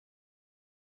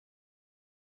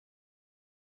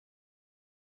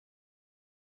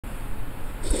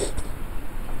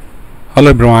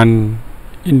Hello everyone,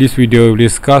 in this video we'll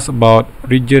discuss about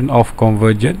region of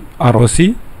convergence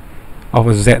ROC of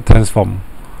a Z transform.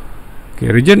 Okay,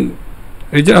 region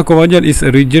of convergence is a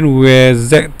region where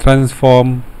Z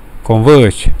transform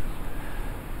converge.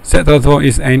 Z transform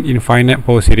is an infinite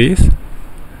power series.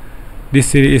 This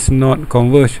series is not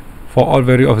converge for all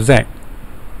value of Z.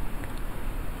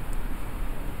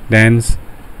 Then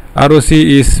ROC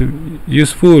is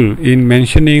useful in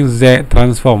mentioning Z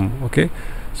transform. Okay,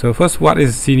 so first, what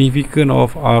is significance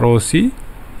of ROC?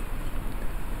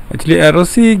 Actually,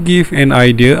 ROC give an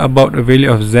idea about the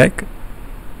value of Z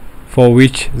for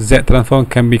which Z transform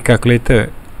can be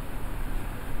calculated.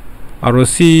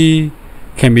 ROC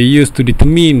can be used to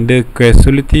determine the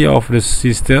causality of the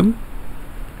system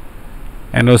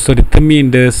and also determine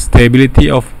the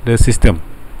stability of the system.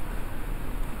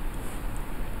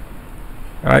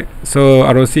 Right, so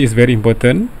ROC is very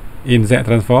important in Z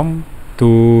transform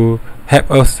to help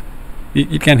us.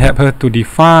 It can help her to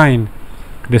define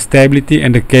the stability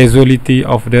and the causality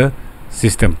of the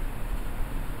system.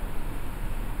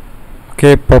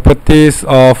 Okay, properties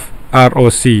of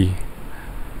ROC.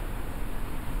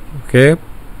 Okay,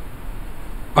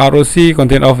 ROC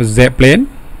contain of Z plane.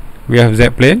 We have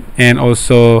Z plane, and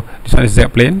also this one is Z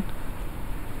plane,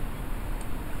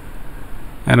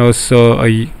 and also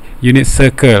a unit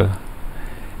circle.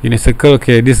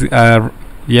 Okay, this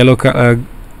yellow color,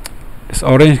 this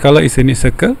orange color is a unit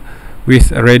circle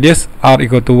with a radius r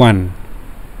equal to 1.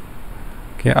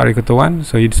 Okay, r equal to 1,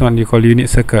 so this one you call unit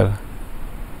circle.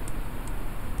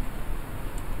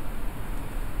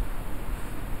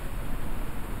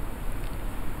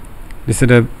 This is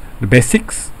the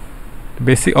basics, the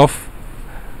basic of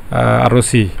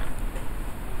ROC.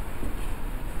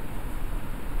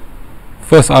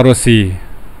 First, ROC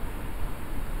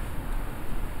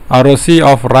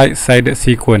of right-sided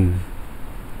sequence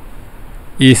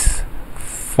is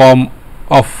form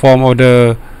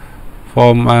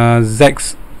Z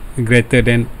greater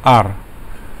than R.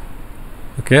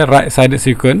 Okay, right-sided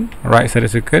sequence. Let's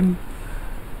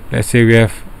say we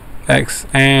have x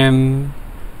n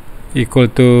equal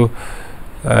to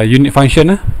unit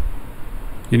function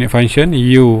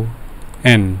u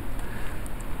n.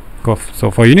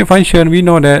 So for unit function, we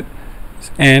know that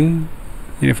n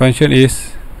unit function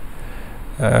is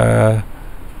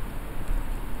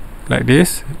like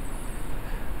this,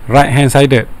 right-hand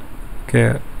sided.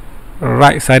 Okay,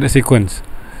 right-sided sequence.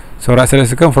 So right-sided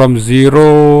sequence from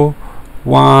 0,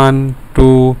 1,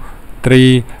 2,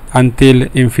 3 until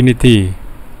infinity.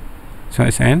 So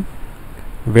it's n.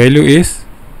 Value is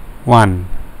 1.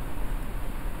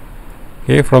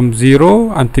 Okay, from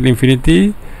 0 until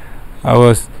infinity,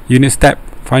 our unit step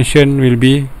function will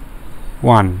be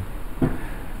 1.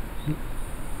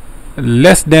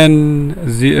 Less than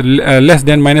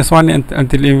minus 1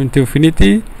 until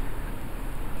infinity,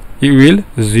 it will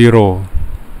 0.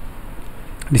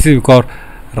 This is called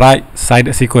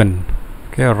right-sided sequence.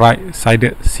 Okay,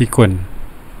 right-sided sequence.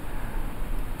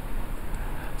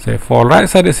 So for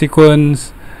right-sided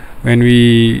sequence, when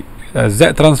we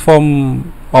Z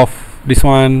transform of this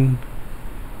one,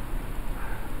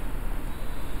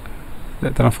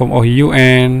 Z transform of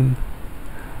un,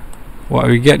 what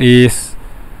we get is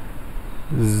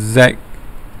Z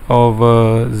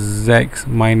over Z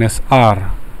minus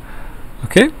R.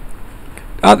 Okay,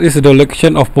 R is the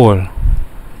location of pole.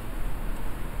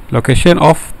 Location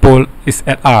of pole is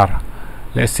at R.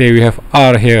 Let's say we have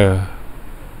R here.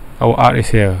 Our R is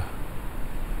here.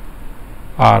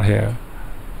 R here.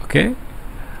 Okay.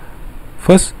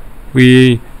 First,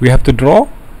 we have to draw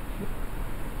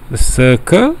the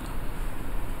circle.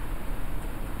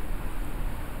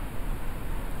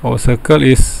 Our circle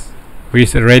is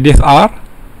with a radius R.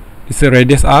 It's a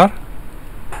radius R.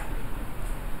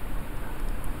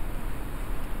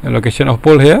 The location of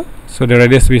pole here. So the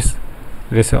radius with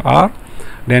radius R.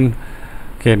 Then,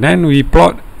 okay. Then we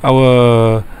plot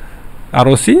our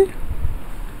ROC.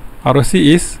 ROC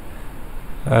is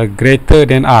greater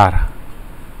than R.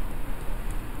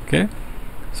 Okay.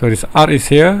 So this R is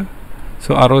here.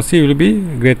 So ROC will be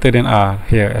greater than R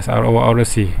here as our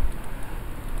ROC.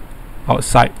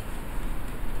 Outside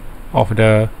of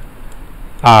the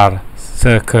R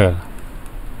circle.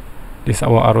 This is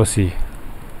our ROC.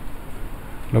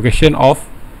 Location of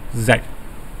Z.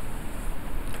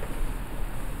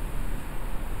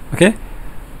 Okay.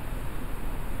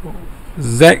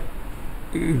 Z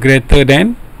greater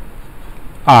than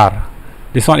R.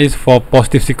 This one is for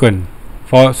positive sequence.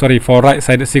 For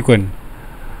right-sided sequence.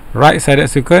 Right-sided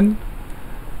sequence.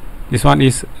 This one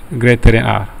is greater than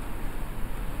R.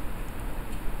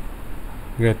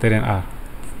 Greater than R.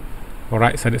 For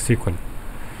right-sided sequence.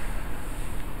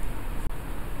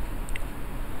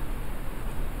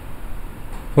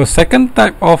 For second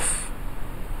type of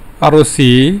ROC,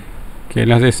 okay,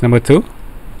 let's say number 2.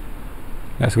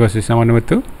 Let's go to this number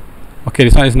 2. Okay,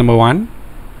 this one is number 1.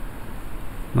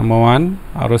 Number 1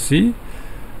 ROC,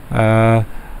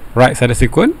 right sided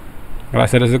sequence. Right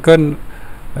sided sequence,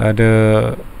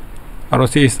 the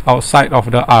ROC is outside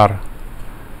of the R.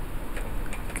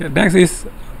 Okay, next is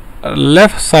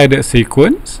left sided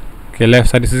sequence. Okay, left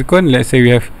sided sequence, let's say we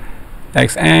have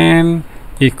xn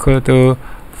equal to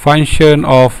function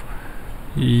of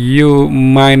u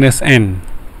minus n.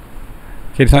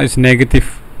 Okay, this one is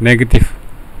negative.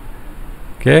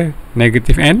 Okay,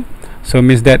 negative n, so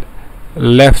means that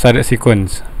left sided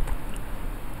sequence.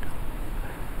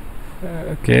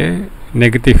 Okay,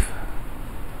 negative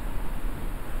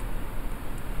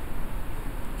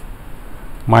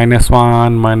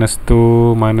 -1,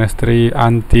 -2, -3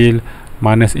 until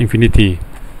minus infinity.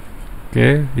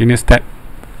 Okay, unit step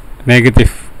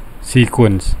negative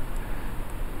sequence.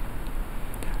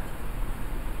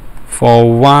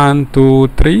 For 1, 2,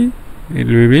 3 it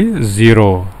will be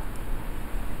 0.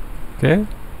 Okay,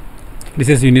 this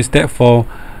is unit step for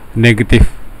negative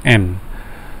n.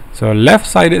 So left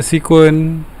sided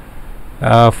sequence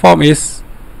form is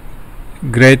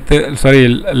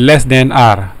less than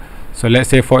R. So let's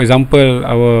say, for example,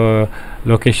 our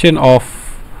location,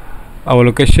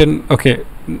 okay,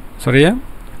 sorry, yeah,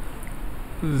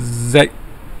 Z,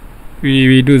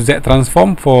 we do Z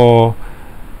transform for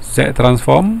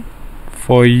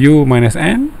u minus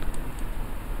n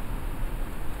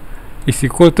is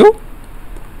equal to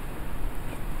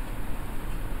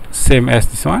same as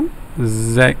this one,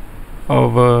 Z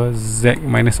over Z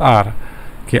minus R.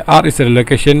 Okay, R is the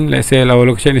location. Let's say our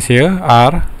location is here,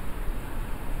 R,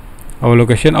 our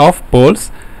location of poles,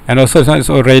 and also this one is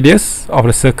our radius of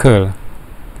the circle.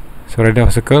 So radius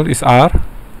of circle is R.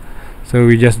 So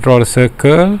we just draw the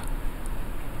circle.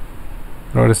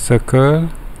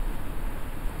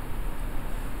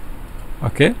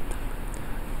 Okay.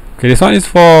 Okay, this one is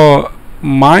for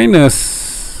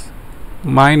minus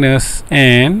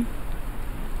n,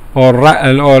 or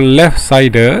right or left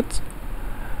sided.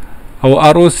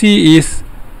 Our ROC is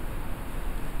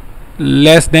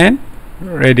less than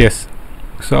radius,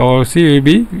 so our ROC will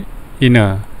be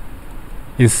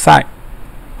inside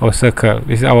our circle.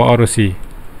 This is our ROC.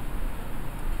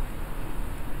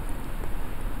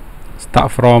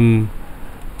 Start from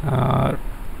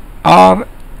R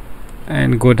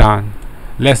and go down,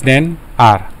 less than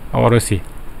R, our ROC.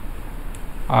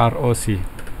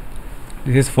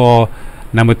 This is for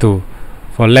number 2,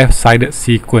 for left sided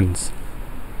sequence.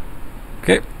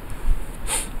 Okay.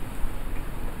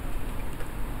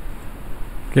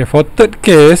 Okay, for third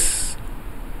case,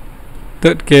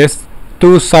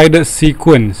 two-sided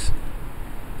sequence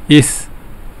is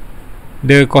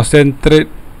the concentric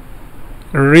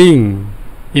ring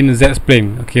in Z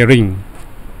plane. Okay, ring.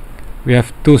 We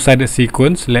have two-sided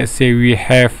sequence. Let's say we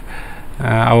have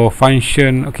our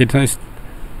function. Okay, this one is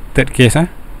third case.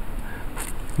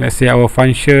 Let's say our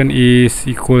function is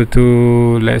equal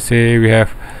to, let's say we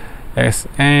have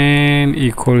Sn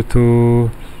equal to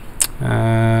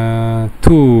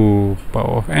 2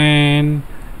 power of n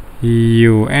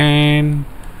un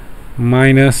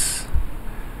minus,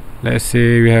 let's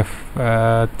say we have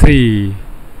 3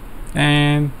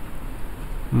 n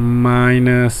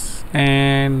minus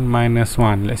n minus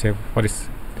 1. Let's say for this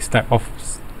type of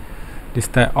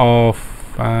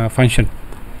function.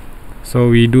 So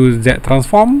we do Z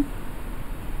transform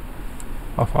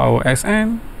of our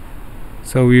Sn.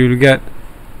 So we will get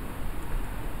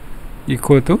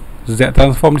equal to Z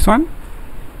transform this one.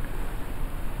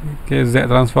 Okay, Z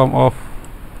transform of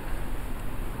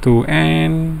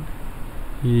 2n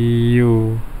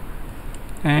u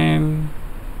n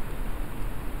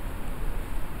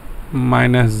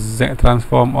minus Z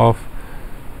transform of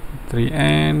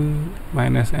 3n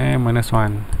minus n minus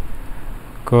 1.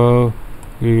 So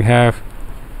we have,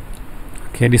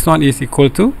 okay, this one is equal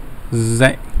to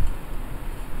Z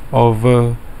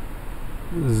over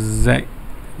Z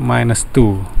minus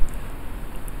 2.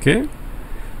 Okay,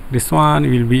 this one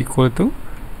will be equal to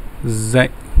Z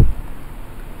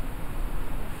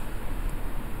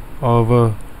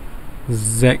over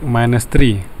Z minus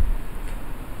 3.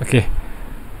 Okay,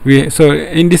 so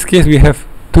in this case we have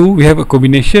a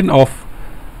combination of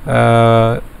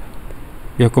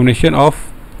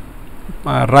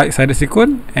right sided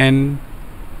sequence and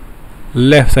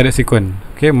left sided sequence.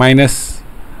 Okay, minus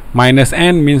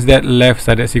n means that left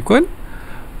sided sequence,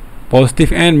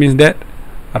 positive n means that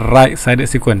right sided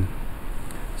sequence.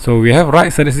 So we have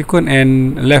right sided sequence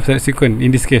and left sided sequence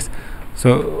in this case.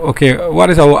 So okay, what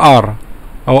is our R?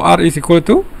 Our R is equal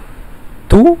to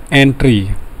 2 and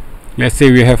 3. let's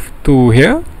say we have 2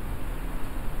 here,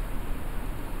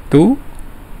 2,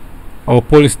 our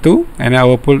pole is 2, and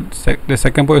our pole, the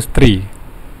second pole is 3.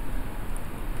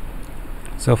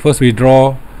 So first we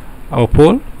draw our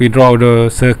pole, we draw the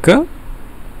circle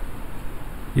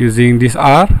using this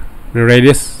R, the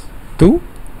radius 2,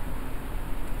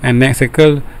 and next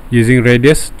circle using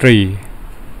radius 3.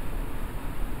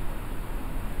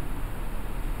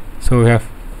 So we have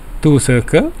 2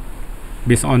 circle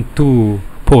based on 2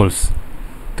 poles,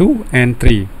 2 and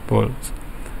 3 poles.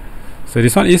 So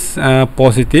this one is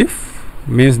positive,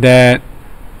 means that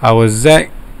our Z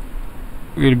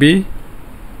will be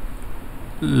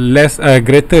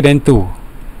greater than 2.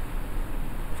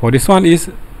 For this one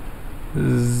is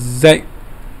Z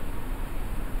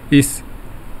is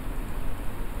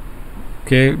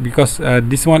okay, because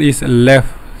this one is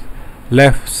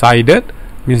left sided,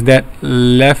 means that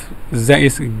left Z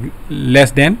is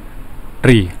less than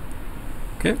 3.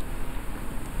 Okay,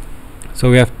 so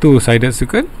we have 2-sided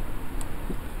sequence,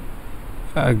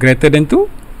 greater than 2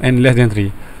 and less than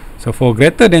 3. So for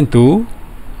greater than 2,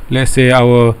 let's say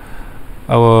our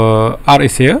R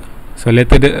is here, so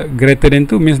greater than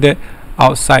 2 means that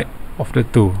outside of the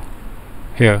 2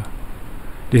 here.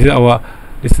 This is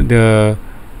the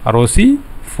ROC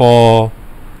for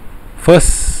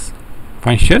first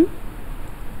function.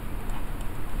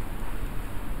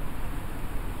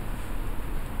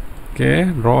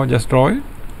 Okay, just draw it.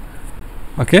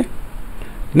 Okay,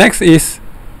 next is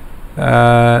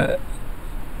less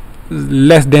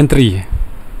than 3.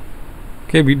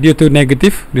 Okay, due to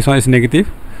negative, this one is negative,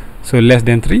 so less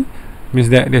than 3 means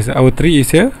that our 3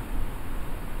 is here.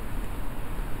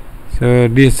 So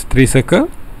this 3 circle,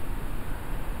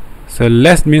 so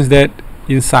less means that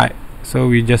inside, so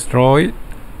we just draw it.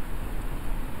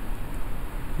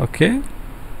 Okay,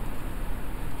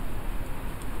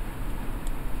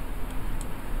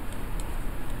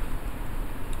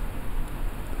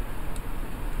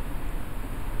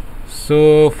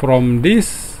 so from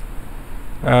this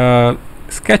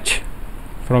sketch,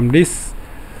 from this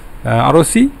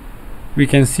ROC, we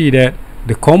can see that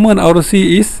the common ROC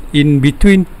is in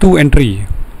between 2 and 3.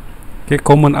 Okay,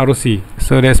 common ROC,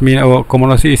 so that means our common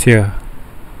ROC is here.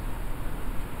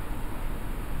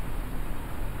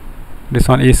 This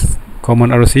one is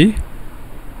common ROC.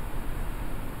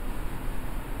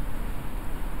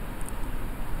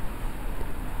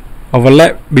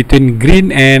 Overlap between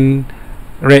green and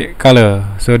red color,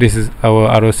 so this is our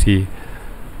ROC.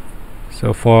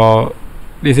 So for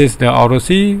this is the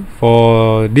ROC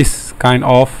for this kind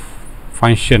of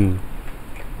function.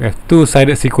 We have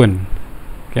 2-sided sequence.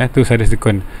 Okay, 2-sided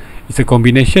sequence. It's a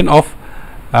combination of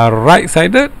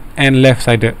right-sided and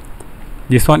left-sided.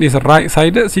 This one is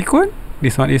right-sided sequence,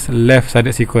 this one is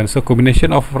left-sided sequence. So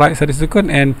combination of right-sided sequence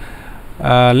and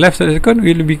left-sided sequence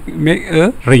will make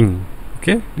a ring.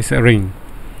 Okay, this is a ring.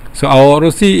 So our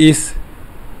ROC is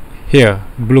here.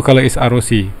 Blue color is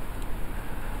ROC.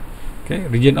 Okay,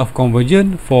 region of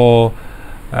convergence for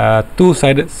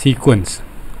 2-sided sequence.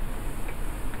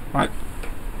 Right.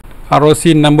 ROC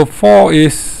number 4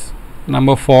 is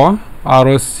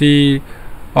ROC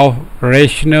of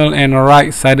rational and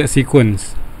right-sided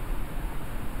sequence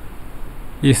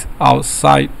is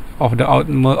outside of the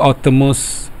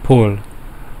outermost pole.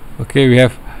 Okay, we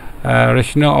have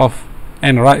rational of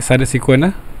and right-sided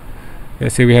sequence.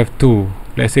 Let's say we have 2.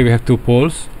 Let's say we have 2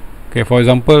 poles. Okay, for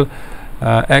example,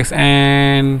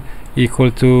 xn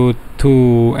equal to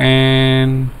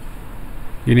 2n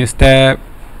unit step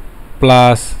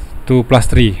plus 2 plus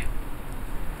 3.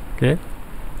 Okay,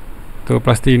 2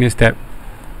 plus 3 unit step.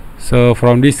 So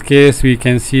from this case we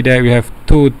can see that we have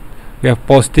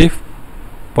positive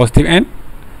n.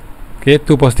 Okay,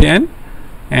 2 positive n,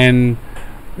 and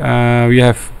we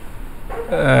have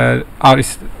R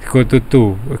is equal to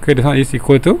 2. Okay, this one is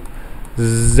equal to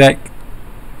Z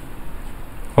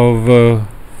over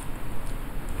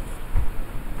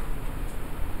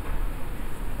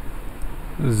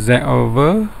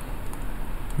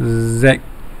Z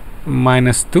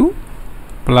minus 2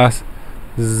 plus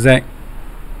Z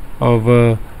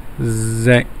over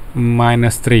Z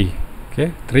minus 3.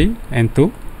 Okay, 3 and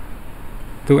 2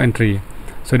 and 3.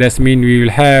 So that means we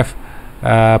will have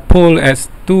pole as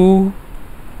 2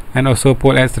 and also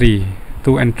pole as 3,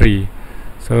 2 and 3.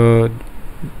 So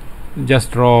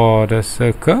just draw the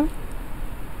circle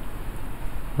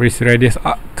with radius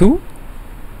 2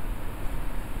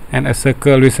 and a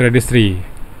circle with radius 3.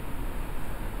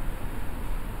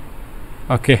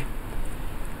 Okay,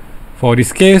 for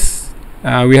this case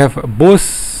we have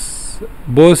both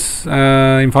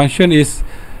in function is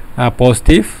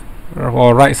positive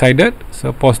or right-sided.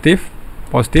 So positive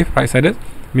right-sided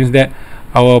means that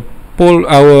our pole,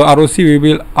 our ROC will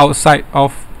be outside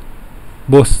of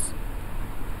both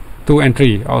 2 and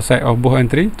 3, outside of both and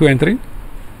 3, 2 and 3.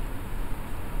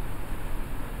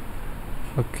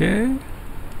 Okay,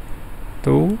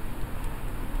 2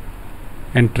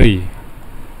 and 3.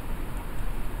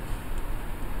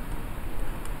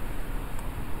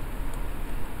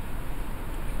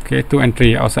 Okay, 2 and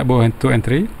 3, outside both and 2 and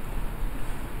 3.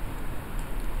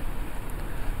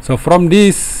 So from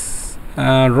this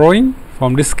drawing,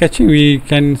 from this sketching, we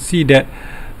can see that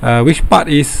which part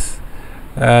is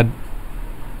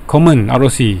common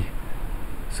ROC.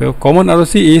 So common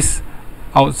ROC is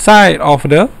outside of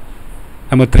the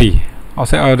number 3,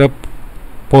 outside of the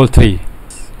pole 3.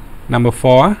 Number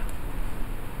 4.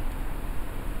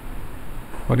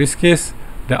 For this case,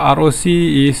 the ROC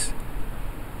is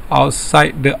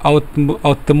outside the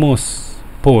outermost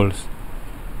poles.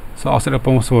 So outside the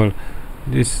outermost pole,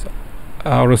 this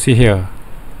ROC here,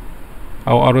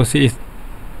 our ROC is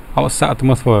outside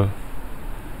outermost pole.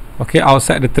 Okay,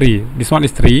 outside the 3. This one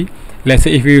is 3. Let's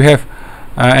say if you have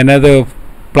another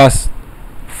plus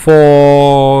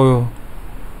 4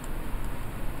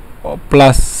 or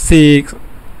plus 6,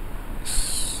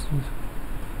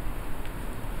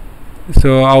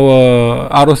 so our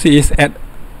ROC is at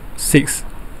 6,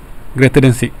 greater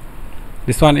than 6.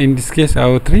 This one, in this case,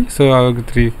 our 3, so our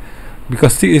 3,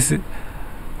 because 6 is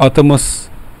outermost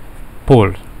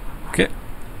pole. Okay,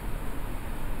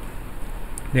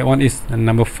 that one is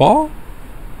number 4.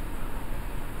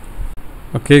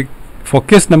 Okay, for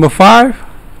case number 5,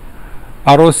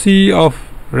 ROC of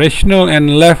rational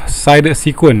and left-sided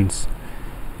sequence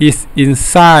is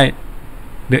inside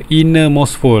the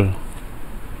innermost pole.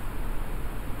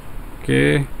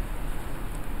 Okay,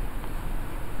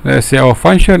 let's say our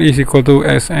function is equal to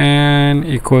Sn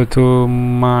equal to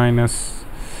minus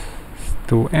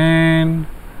 2n.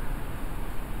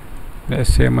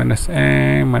 Let's say minus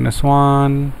n minus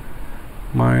 1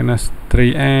 minus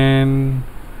 3n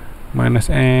minus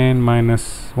n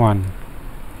minus 1.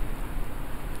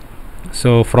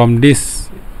 So from this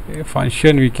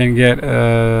function we can get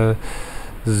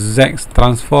z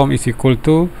transform is equal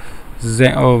to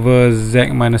z over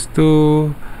z minus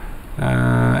 2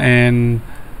 and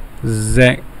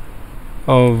z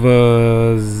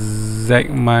over z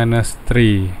minus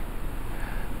 3.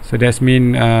 So that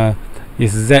means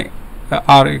is z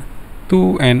r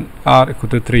 2 and r equal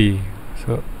to 3.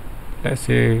 So let's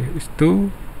say it's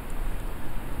 2,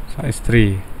 so it's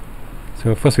 3.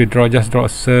 So first we just draw a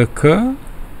circle.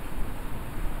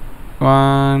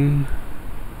 1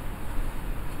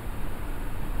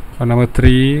 for number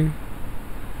 3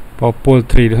 for pole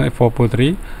 3, for pole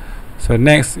 3. So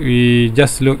next we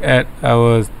just look at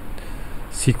our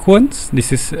sequence.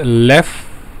 This is left,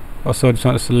 also this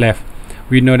one is left.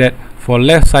 We know that for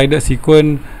left-sided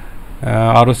sequence,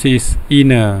 ROC is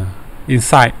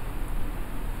inside.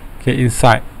 Okay,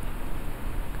 inside.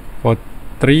 For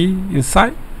 3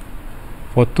 inside,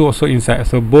 for 2 also inside.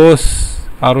 So both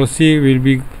ROC will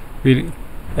be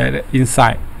at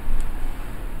inside.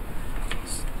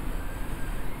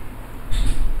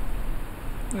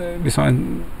 This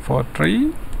one for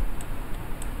 3.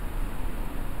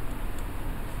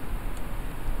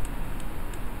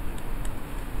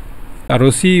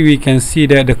 ROC, we can see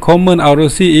that the common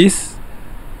ROC is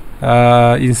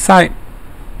inside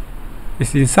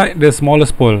the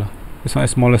smallest pole. This one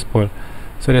is smallest pole.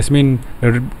 So that means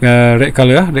the red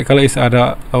color is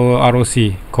our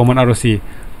ROC, common ROC.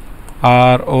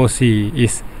 ROC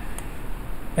is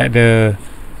at the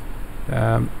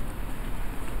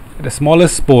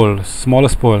smallest pole.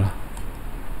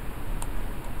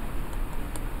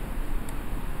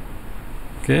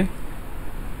 Okay.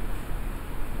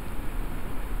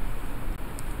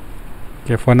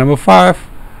 Okay, for number 5,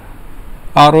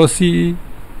 ROC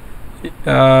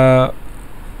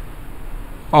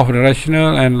of the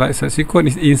rational and right side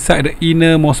sequence is inside the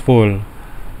innermost pole.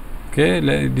 Okay,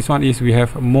 this one is we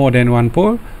have more than one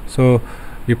pole, so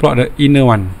we plot the inner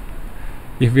one.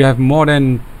 If we have more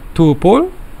than 2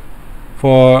 pole,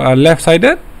 for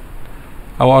left-sided,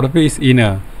 our ROC is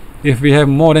inner. If we have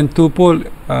more than 2 pole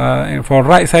for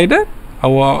right-sided,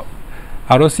 our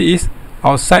ROC is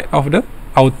outside of the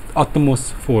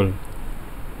outermost pole.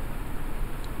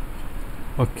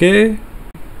 Okay,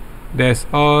 that's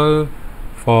all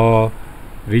for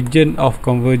region of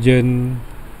convergence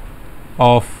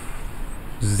of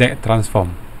Z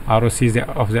transform, ROC Z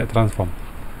of Z transform.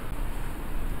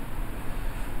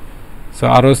 So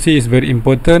ROC is very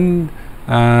important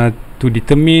to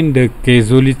determine the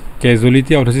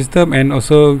causality of the system, and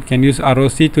also can use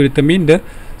ROC to determine the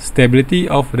stability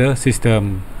of the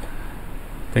system.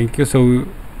 Thank you. So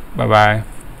bye bye.